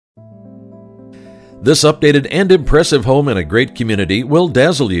This updated and impressive home in a great community will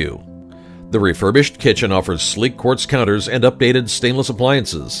dazzle you. The refurbished kitchen offers sleek quartz counters and updated stainless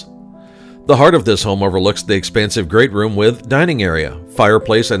appliances. The heart of this home overlooks the expansive great room with dining area,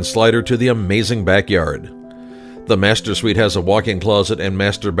 fireplace, and slider to the amazing backyard. The master suite has a walk-in closet and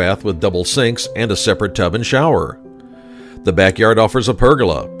master bath with double sinks and a separate tub and shower. The backyard offers a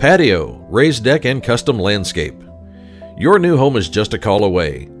pergola, patio, raised deck, and custom landscape. Your new home is just a call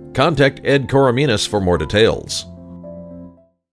away. Contact Ed Corominas for more details.